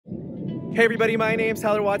Hey everybody, my name's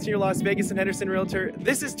Tyler Watson, your Las Vegas and Henderson Realtor.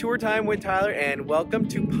 This is Tour Time with Tyler and welcome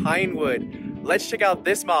to Pinewood. Let's check out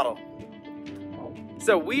this model.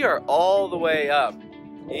 So we are all the way up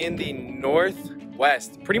in the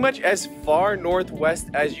northwest, pretty much as far northwest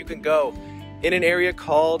as you can go in an area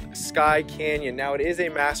called Skye Canyon. Now it is a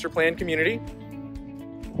master plan community.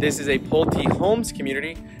 This is a Pulte Homes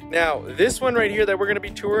community. Now this one right here that we're gonna be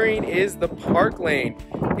touring is the Parklane.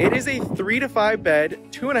 It is a 3 to 5 bed,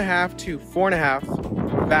 2.5 to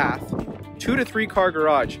 4.5 bath, 2 to 3 car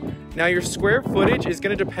garage. Now your square footage is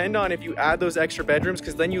gonna depend on if you add those extra bedrooms,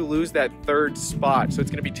 because then you lose that third spot. So it's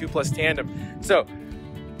gonna be 2 plus tandem. So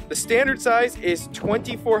the standard size is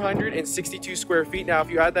 2,462 square feet. Now if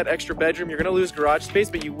you add that extra bedroom, you're gonna lose garage space,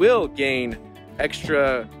 but you will gain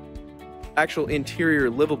extra actual interior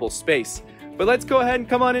livable space. But let's go ahead and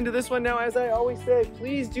come on into this one now. As I always say,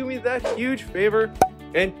 please do me that huge favor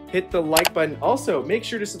and hit the like button. Also, make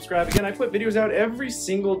sure to subscribe. Again, I put videos out every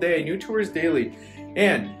single day, new tours daily.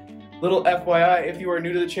 And little FYI, if you are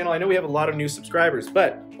new to the channel, I know we have a lot of new subscribers,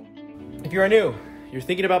 but if you are new, you're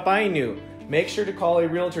thinking about buying new, make sure to call a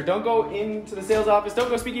realtor. Don't go into the sales office, don't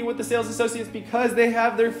go speaking with the sales associates, because they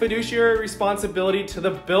have their fiduciary responsibility to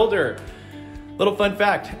the builder. Little fun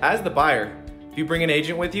fact, as the buyer, if you bring an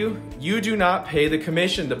agent with you, you do not pay the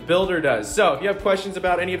commission, the builder does. So if you have questions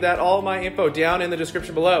about any of that, all my info down in the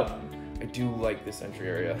description below. I do like this entry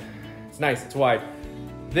area. It's nice, it's wide.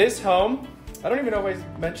 This home, I don't even know if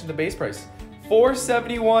I mentioned the base price.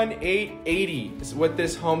 $471,880 is what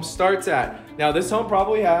this home starts at. Now this home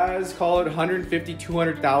probably has, call it 150,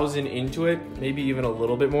 200,000 into it, maybe even a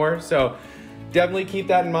little bit more. So definitely keep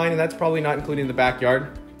that in mind, and that's probably not including the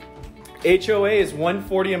backyard. HOA is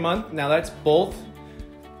 $140 a month. Now that's both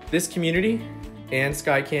this community and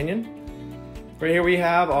Skye Canyon. Right here we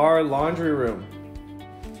have our laundry room.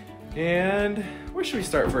 And where should we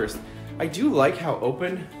start first? I do like how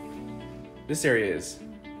open this area is.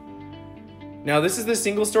 Now this is the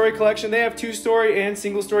single story collection. They have 2-story and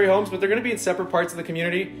single story homes, but they're gonna be in separate parts of the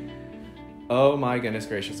community. Oh my goodness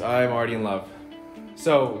gracious, I'm already in love.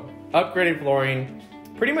 So upgraded flooring.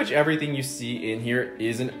 Pretty much everything you see in here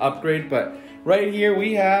is an upgrade, but right here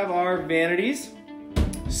we have our vanities.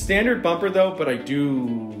 Standard bumper though, but I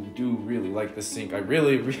do really like the sink. I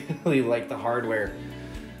really like the hardware.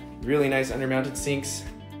 Really nice undermounted sinks.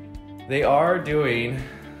 They are doing,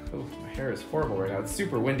 oh, my hair is horrible right now. It's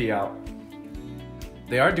super windy out.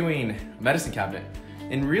 They are doing a medicine cabinet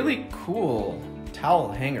and really cool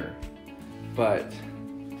towel hanger, but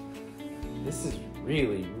this is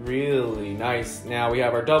really nice. Now we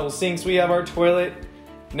have our double sinks, we have our toilet.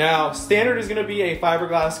 Now standard is going to be a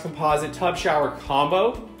fiberglass composite tub shower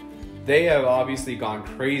combo. They have obviously gone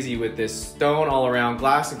crazy with this stone all around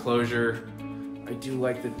glass enclosure. I do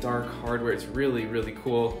like the dark hardware, it's really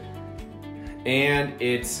cool. And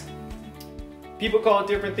it's, people call it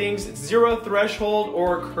different things. It's zero threshold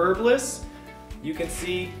or curbless. You can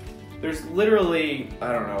see there's literally,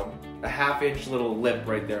 I don't know, a ½ inch little lip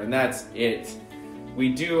right there, and that's it. We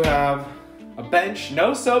do have a bench,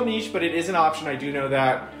 no soap niche, but it is an option, I do know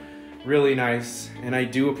that. Really nice, and I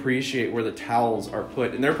do appreciate where the towels are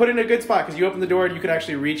put. And they're put in a good spot, because you open the door and you can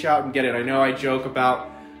actually reach out and get it. I know I joke about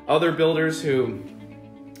other builders who,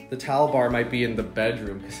 the towel bar might be in the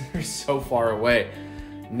bedroom, because they're so far away.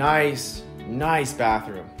 Nice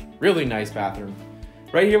bathroom, really nice bathroom.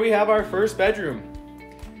 Right here we have our first bedroom.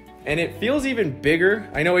 And it feels even bigger.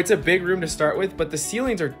 I know it's a big room to start with, but the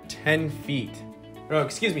ceilings are 10 feet. Oh,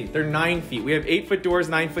 excuse me, they're 9 feet. We have 8-foot doors,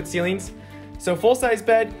 9-foot ceilings. So full-size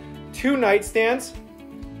bed, 2 nightstands.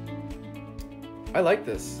 I like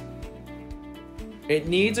this. It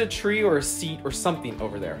needs a tree or a seat or something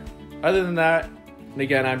over there. Other than that, and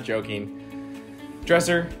again, I'm joking.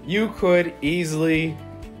 Dresser, you could easily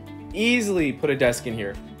put a desk in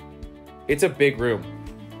here. It's a big room.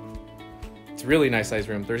 It's a really nice sized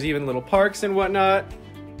room. There's even little parks and whatnot.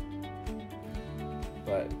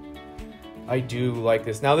 But I do like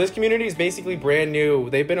this. Now this community is basically brand new.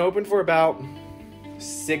 They've been open for about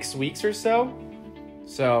 6 weeks or so.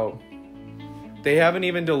 So they haven't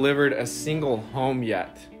even delivered a single home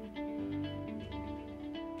yet.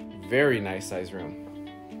 Very nice size room.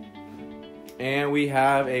 And we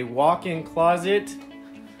have a walk-in closet.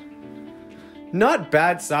 Not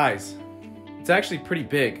bad size. It's actually pretty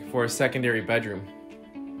big for a secondary bedroom.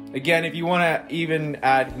 Again, if you want to even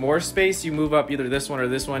add more space, you move up either this one or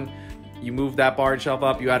this one. You move that bar and shelf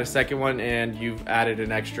up, you add a second one, and you've added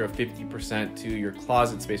an extra 50% to your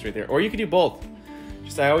closet space right there. Or you could do both.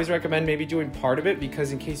 Just I always recommend maybe doing part of it,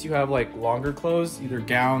 because in case you have like longer clothes, either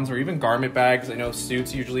gowns or even garment bags. I know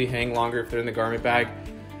suits usually hang longer if they're in the garment bag.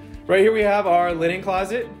 Right here we have our linen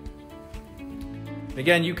closet.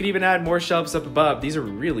 Again, you could even add more shelves up above. These are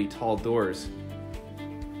really tall doors.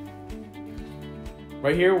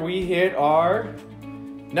 Right here, we hit our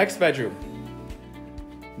next bedroom.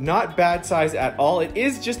 Not bad size at all. It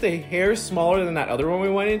is just a hair smaller than that other one we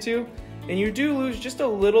went into. And you do lose just a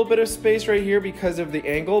little bit of space right here because of the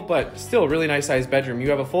angle, but still a really nice sized bedroom. You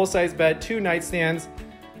have a full-size bed, 2 nightstands.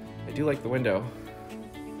 I do like the window.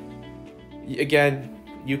 Again,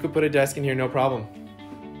 you could put a desk in here, no problem.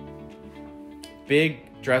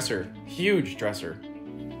 Big dresser, huge dresser.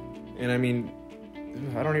 And I mean,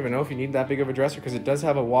 I don't even know if you need that big of a dresser because it does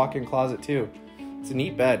have a walk-in closet too. It's a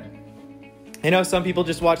neat bed. I know some people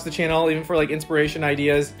just watch the channel even for like inspiration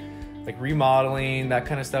ideas, like remodeling, that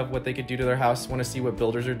kind of stuff, what they could do to their house, want to see what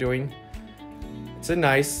builders are doing. It's a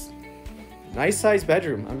nice sized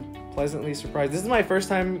bedroom. I'm pleasantly surprised. This is my first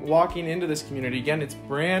time walking into this community. Again, it's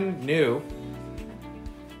brand new.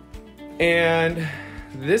 And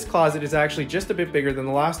this closet is actually just a bit bigger than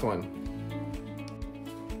the last one.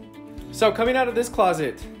 So coming out of this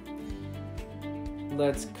closet,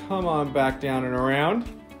 let's come on back down and around.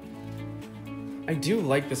 I do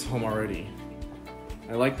like this home already.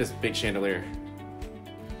 I like this big chandelier.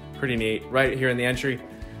 Pretty neat, right here in the entry.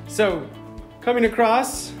 So coming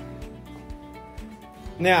across,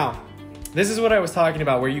 now, this is what I was talking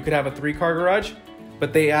about where you could have a 3-car garage,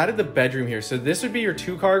 but they added the bedroom here. So this would be your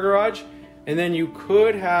 2-car garage, and then you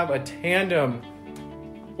could have a tandem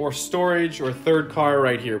or storage or 3rd car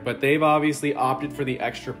right here, but they've obviously opted for the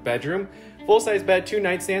extra bedroom. Full-size bed, 2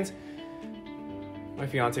 nightstands. My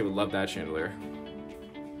fiance would love that chandelier.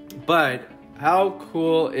 But how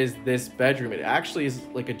cool is this bedroom? It actually is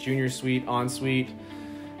like a junior suite, ensuite.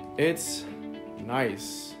 It's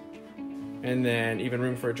nice. And then even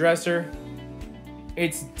room for a dresser.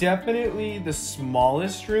 It's definitely the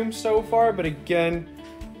smallest room so far, but again,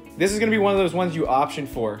 this is gonna be one of those ones you option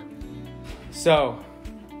for. So,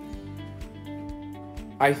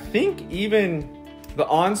 I think even the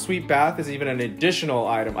ensuite bath is even an additional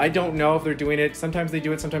item. I don't know if they're doing it. Sometimes they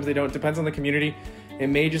do it, sometimes they don't. It depends on the community. It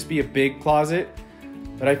may just be a big closet,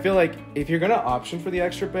 but I feel like if you're gonna option for the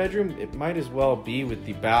extra bedroom, it might as well be with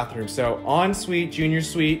the bathroom. So ensuite, junior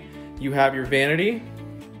suite, you have your vanity,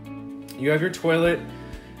 you have your toilet,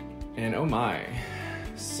 and oh my.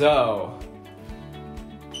 So,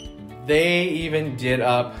 they even did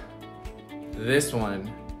up this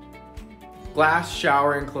one. Glass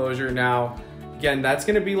shower enclosure. Now, again, that's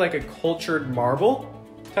gonna be like a cultured marble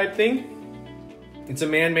type thing. It's a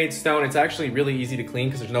man-made stone. It's actually really easy to clean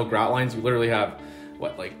because there's no grout lines. You literally have,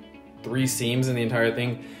 what, like 3 seams in the entire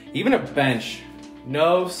thing. Even a bench,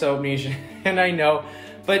 no soap niche, and I know,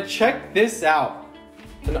 but check this out.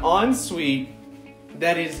 An ensuite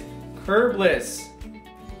that is curbless.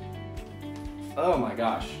 Oh my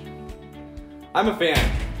gosh. I'm a fan.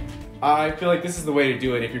 I feel like this is the way to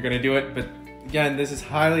do it if you're gonna do it, but again, this is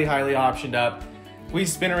highly, highly optioned up. We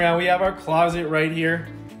spin around, we have our closet right here.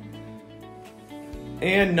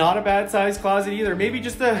 And not a bad sized closet either. Maybe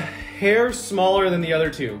just a hair smaller than the other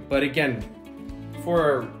two. But again,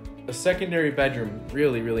 for a secondary bedroom,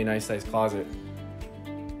 really, really nice sized closet.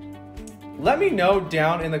 Let me know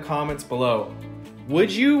down in the comments below.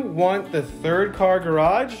 Would you want the 3rd car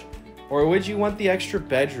garage or would you want the extra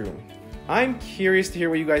bedroom? I'm curious to hear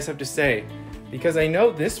what you guys have to say because I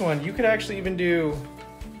know this one, you could actually even do,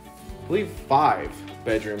 I believe, 5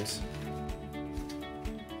 bedrooms.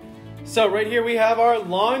 So right here we have our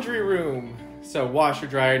laundry room. So washer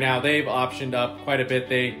dryer now, they've optioned up quite a bit.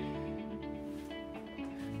 They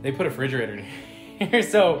put a refrigerator in here.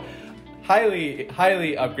 So highly,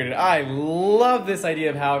 highly upgraded. I love this idea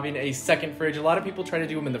of having a second fridge. A lot of people try to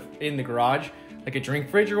do them in the garage, like a drink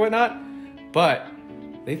fridge or whatnot, but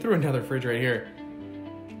they threw another fridge right here.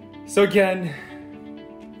 So again,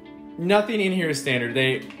 nothing in here is standard.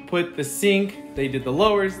 They put the sink, they did the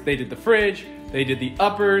lowers, they did the fridge, they did the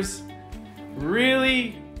uppers.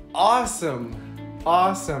 Really awesome,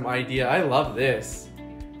 awesome idea. I love this.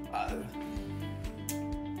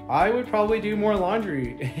 I would probably do more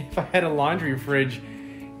laundry if I had a laundry fridge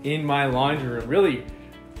in my laundry room. Really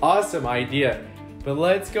awesome idea. But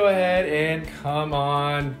let's go ahead and come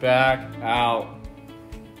on back out.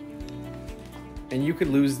 And you could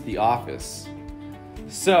lose the office.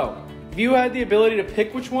 So, if you had the ability to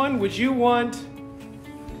pick which one, would you want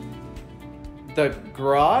the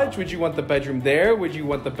garage? Would you want the bedroom there? Would you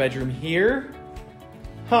want the bedroom here?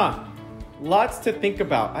 Huh, lots to think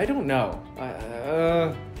about. I don't know.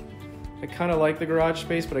 I kind of like the garage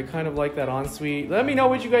space, but I kind of like that ensuite. Let me know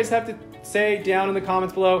what you guys have to say down in the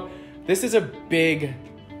comments below. This is a big,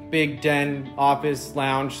 big den, office,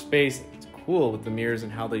 lounge space. It's cool with the mirrors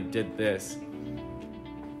and how they did this.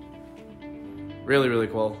 Really, really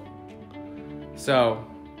cool. So,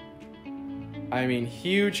 I mean,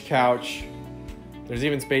 huge couch. There's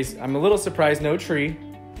even space. I'm a little surprised, no tree.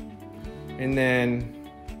 And then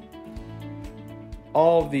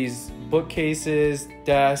all of these bookcases,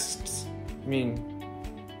 desks. I mean,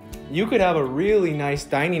 you could have a really nice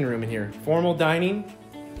dining room in here. Formal dining.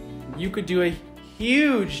 You could do a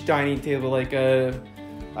huge dining table, like a,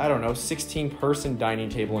 I don't know, 16-person dining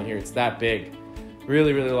table in here. It's that big.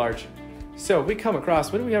 Really, really large. So we come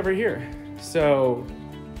across, what do we have right here? So,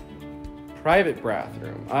 private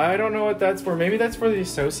bathroom. I don't know what that's for. Maybe that's for the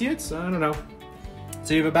associates? I don't know.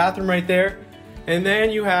 So you have a bathroom right there. And then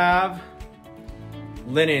you have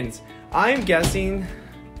linens. I'm guessing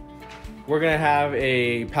we're gonna have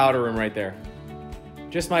a powder room right there.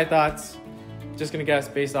 Just my thoughts. Just gonna guess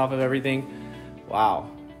based off of everything. Wow.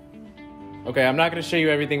 Okay, I'm not gonna show you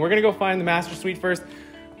everything. We're gonna go find the master suite first.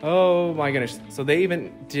 Oh my goodness. So they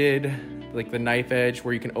even did like the knife edge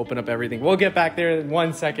where you can open up everything. We'll get back there in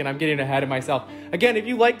 1 second. I'm getting ahead of myself. Again, if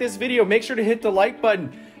you like this video, make sure to hit the like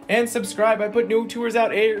button and subscribe. I put new tours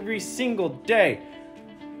out every single day.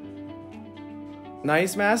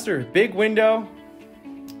 Nice master, big window.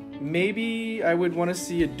 Maybe I would want to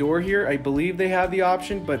see a door here. I believe they have the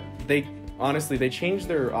option, but they honestly, they change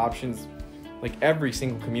their options like every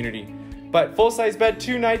single community. But full-size bed,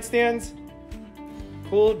 2 nightstands,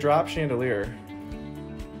 cool drop chandelier.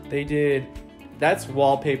 They did, that's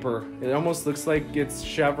wallpaper. It almost looks like it's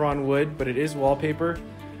chevron wood, but it is wallpaper.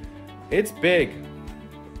 It's big.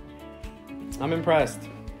 I'm impressed.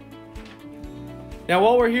 Now,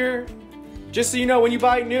 while we're here, just so you know, when you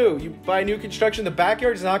buy new construction, the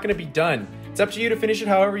backyard is not gonna be done. It's up to you to finish it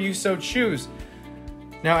however you so choose.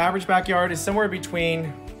 Now, average backyard is somewhere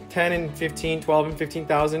between 10 and 15, 12 and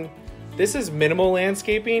 15,000. This is minimal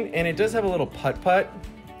landscaping, and it does have a little putt-putt.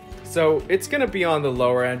 So it's gonna be on the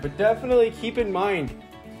lower end, but definitely keep in mind,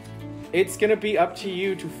 it's gonna be up to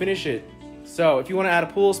you to finish it. So if you wanna add a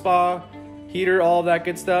pool, spa, heater, all of that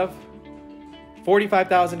good stuff,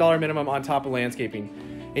 $45,000 minimum on top of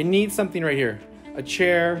landscaping. It needs something right here. A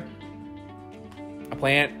chair, a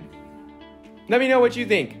plant. Let me know what you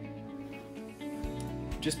think.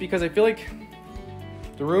 Just because I feel like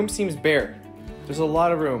the room seems bare. There's a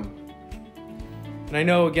lot of room. And I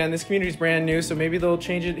know, again, this community is brand new, so maybe they'll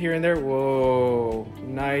change it here and there. Whoa,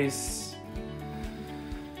 nice.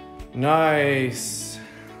 Nice.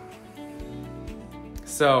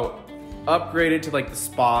 So, upgraded to like the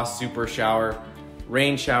spa super shower,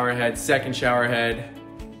 rain shower head, second shower head.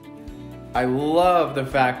 I love the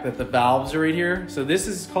fact that the valves are right here. So this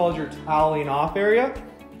is called your toweling off area.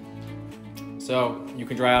 So you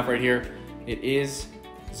can dry off right here. It is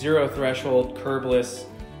 0 threshold, curbless.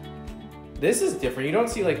 This is different. You don't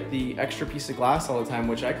see like the extra piece of glass all the time,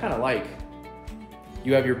 which I kind of like.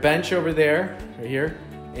 You have your bench over there, right here.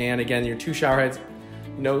 And again, your 2 shower heads.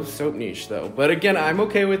 No soap niche though. But again, I'm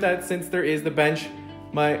okay with that since there is the bench.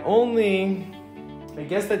 My only, I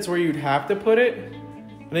guess that's where you'd have to put it.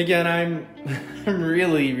 And again, I'm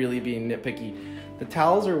really, really being nitpicky. The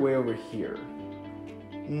towels are way over here.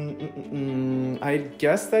 I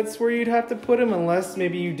guess that's where you'd have to put them unless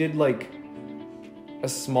maybe you did like a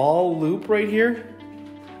small loop right here.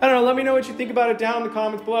 I don't know, let me know what you think about it down in the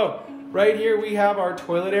comments below. Right here we have our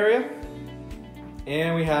toilet area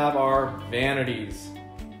and we have our vanities.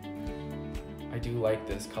 I do like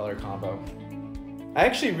this color combo. I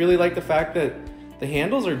actually really like the fact that the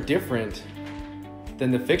handles are different than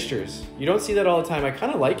the fixtures. You don't see that all the time. I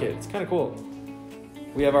kind of like it. It's kind of cool.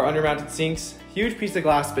 We have our under-mounted sinks. Huge piece of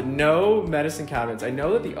glass, but no medicine cabinets. I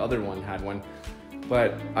know that the other one had one,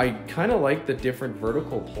 but I kind of like the different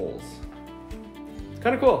vertical poles. It's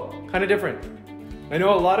kind of cool, kind of different. I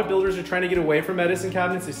know a lot of builders are trying to get away from medicine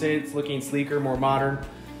cabinets. They say it's looking sleeker, more modern.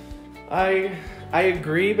 I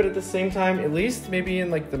agree, but at the same time, at least maybe in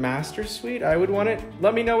like the master suite, I would want it.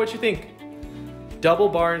 Let me know what you think. Double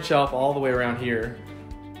bar and shelf all the way around here.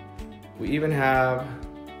 We even have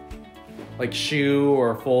like shoe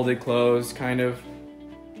or folded clothes kind of.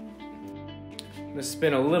 I'm gonna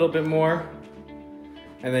spin a little bit more.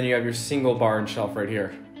 And then you have your single bar and shelf right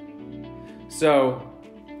here. So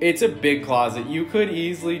it's a big closet. You could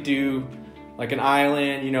easily do like an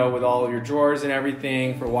island, you know, with all of your drawers and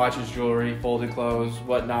everything for watches, jewelry, folded clothes,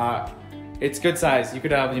 whatnot. It's good size. You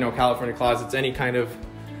could have, you know, California Closets, any kind of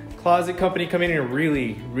closet company come in and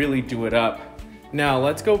really, really do it up. Now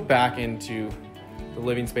let's go back into the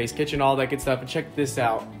living space, kitchen, all that good stuff, and check this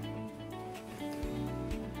out.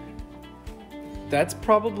 That's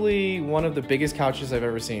probably one of the biggest couches I've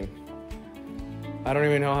ever seen. I don't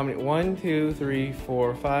even know how many, 1, 2, 3,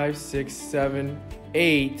 4, 5, 6, 7,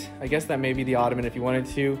 8. I guess that may be the ottoman if you wanted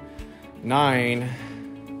to.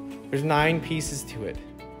 There's 9 pieces to it.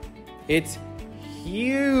 It's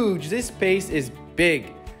huge. This space is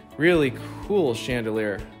big. Really cool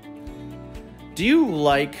chandelier. Do you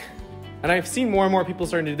like, and I've seen more and more people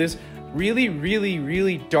starting to do this, really, really,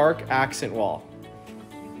 really dark accent wall?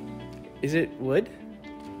 Is it wood?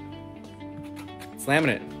 It's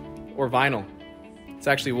laminate or vinyl. It's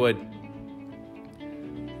actually wood.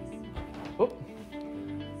 Oh.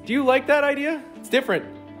 Do you like that idea? It's different.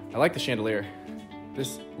 I like the chandelier.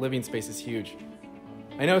 This living space is huge.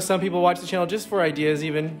 I know some people watch the channel just for ideas,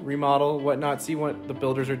 even remodel, whatnot, see what the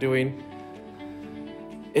builders are doing.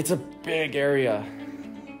 It's a big area.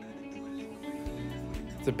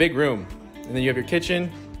 It's a big room. And then you have your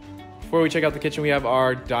kitchen. Before we check out the kitchen, we have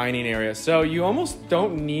our dining area. So you almost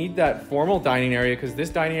don't need that formal dining area because this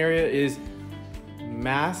dining area is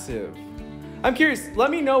massive. I'm curious,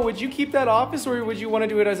 let me know, would you keep that office or would you want to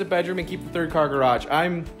do it as a bedroom and keep the 3rd car garage?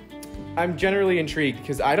 I'm generally intrigued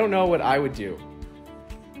because I don't know what I would do.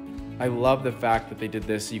 I love the fact that they did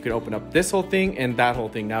this. So you can open up this whole thing and that whole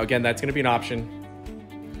thing. Now, again, that's going to be an option.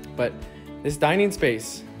 But this dining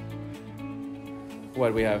space, what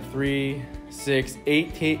do we have? 3, 6,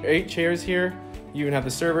 8 chairs here. You even have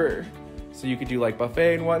the server, so you could do like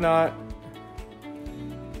buffet and whatnot.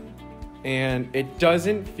 And it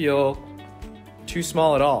doesn't feel too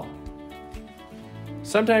small at all.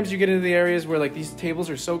 Sometimes you get into the areas where like these tables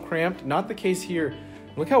are so cramped. Not the case here.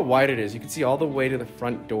 Look how wide it is. You can see all the way to the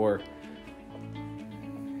front door.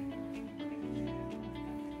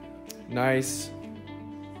 Nice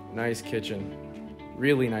kitchen.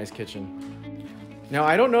 Really nice kitchen. Now,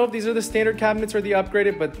 I don't know if these are the standard cabinets or the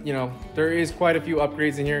upgraded, but you know, there is quite a few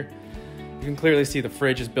upgrades in here. You can clearly see the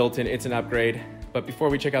fridge is built in. It's an upgrade. But before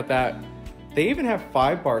we check out that, they even have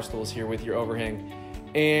 5 bar stools here with your overhang.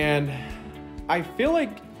 And I feel like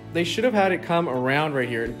they should have had it come around right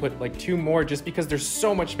here and put like 2 more just because there's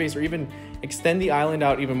so much space, or even extend the island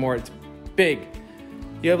out even more. It's big.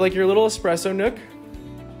 You have like your little espresso nook.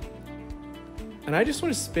 And I just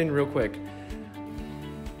want to spin real quick.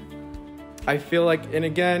 I feel like, and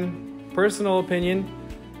again, personal opinion,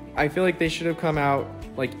 I feel like they should have come out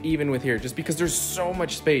like even with here just because there's so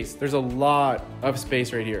much space. There's a lot of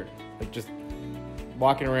space right here. Like just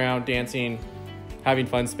walking around, dancing, having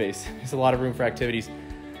fun space. There's a lot of room for activities.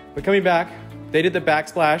 But coming back, they did the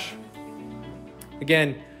backsplash.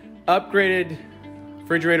 Again, upgraded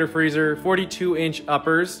refrigerator, freezer, 42-inch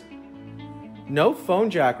uppers. No phone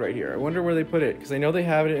jack right here. I wonder where they put it because I know they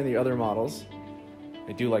have it in the other models.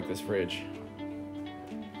 I do like this fridge.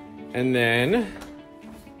 And then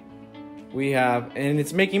we have, and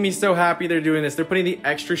it's making me so happy they're doing this. They're putting the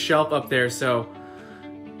extra shelf up there so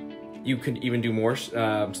you can even do more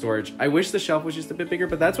storage. I wish the shelf was just a bit bigger,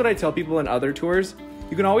 but that's what I tell people in other tours.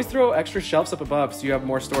 You can always throw extra shelves up above so you have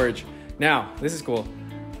more storage. Now, this is cool.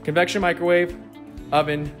 Convection microwave,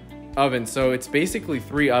 oven. So it's basically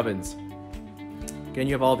 3 ovens. Again,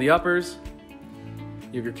 you have all the uppers.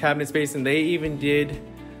 You have your cabinet space, and they even did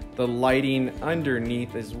the lighting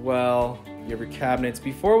underneath as well. You have your cabinets.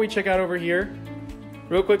 Before we check out over here,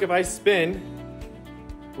 real quick, if I spin,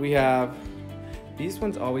 we have, these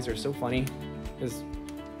ones always are so funny, because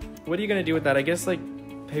what are you gonna do with that? I guess like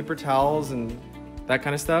paper towels and that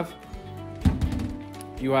kind of stuff.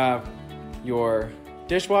 You have your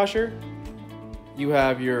dishwasher. You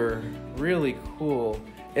have your really cool,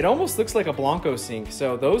 it almost looks like a Blanco sink.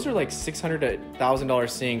 So those are like $600 to $1,000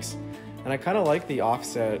 sinks. And I kind of like the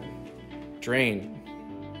offset drain.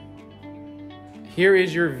 Here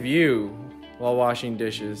is your view while washing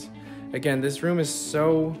dishes. Again, this room is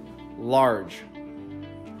so large.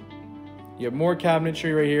 You have more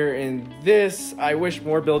cabinetry right here. And this, I wish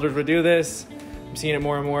more builders would do this. I'm seeing it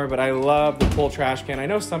more and more, but I love the pull trash can. I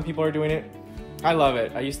know some people are doing it. I love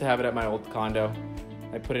it. I used to have it at my old condo.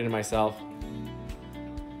 I put it in myself.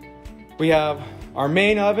 We have our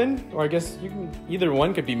main oven, or I guess you can, either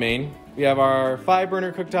one could be main. We have our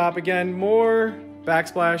 5-burner cooktop. Again, more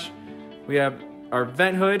backsplash. We have our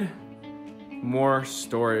vent hood, more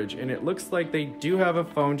storage. And it looks like they do have a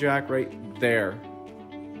phone jack right there.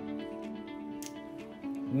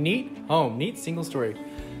 Neat home, neat single story.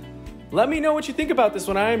 Let me know what you think about this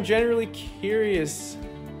one. I am generally curious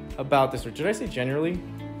about this. Or did I say generally?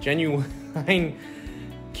 Genuine.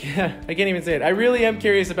 Yeah, I can't even say it. I really am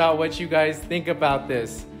curious about what you guys think about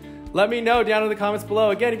this. Let me know down in the comments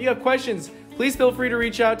below. Again, if you have questions, please feel free to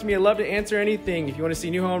reach out to me. I'd love to answer anything. If you want to see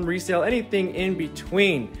new home, resale, anything in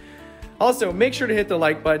between. Also, make sure to hit the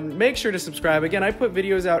like button. Make sure to subscribe. Again, I put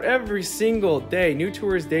videos out every single day, new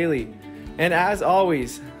tours daily. And as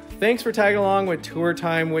always, thanks for tagging along with Tour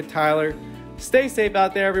Time with Tyler. Stay safe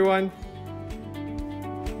out there, everyone.